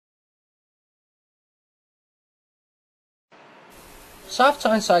South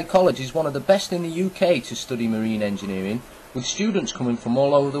Tyneside College is one of the best in the UK to study marine engineering, with students coming from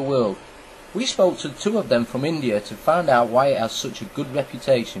all over the world. We spoke to two of them from India to find out why it has such a good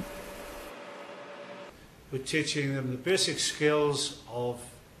reputation. We're teaching them the basic skills of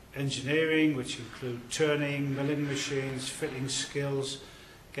engineering, which include turning, milling machines, fitting skills,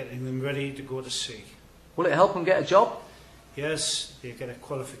 getting them ready to go to sea. Will it help them get a job? Yes, they get a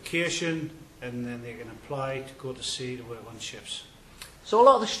qualification and then they can apply to go to sea to work on ships. So a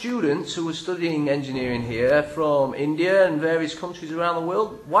lot of the students who are studying engineering here are from India and various countries around the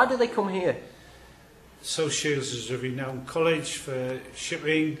world. Why do they come here? South Shields is a renowned college for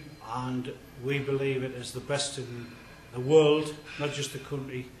shipping, and we believe it is the best in the world, not just the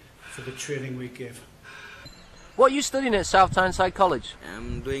country, for the training we give. What are you studying at South Tyneside College?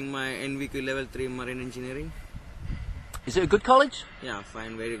 I'm doing my NVQ level 3 marine engineering. Is it a good college? Yeah,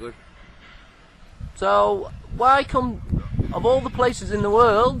 fine, very good. So why come, of all the places in the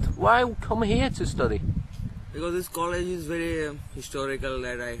world, why come here to study? Because this college is very historical,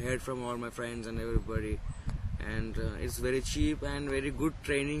 that I heard from all my friends and everybody, and it's very cheap and very good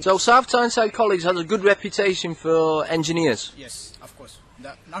training. So South Tyneside College has a good reputation for engineers? Yes, of course.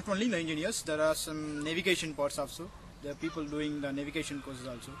 Not only the engineers, there are some navigation parts also. There are people doing the navigation courses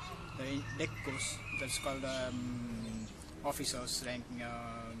also. The deck course, that's called officers rank,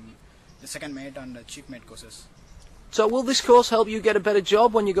 the second mate and the chief mate courses. So will this course help you get a better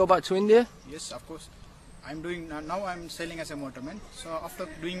job when you go back to India? Yes, of course. Now I'm sailing as a motorman. So after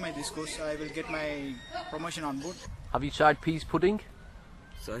doing this course, I will get my promotion on board. Have you tried peas pudding?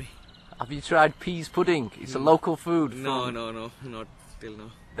 Sorry? Have you tried peas pudding? It's a local food. No, not till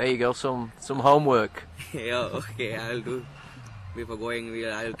now. There you go, some homework. Yeah, okay, I'll do. Before going,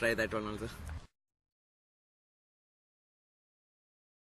 I'll try that one also.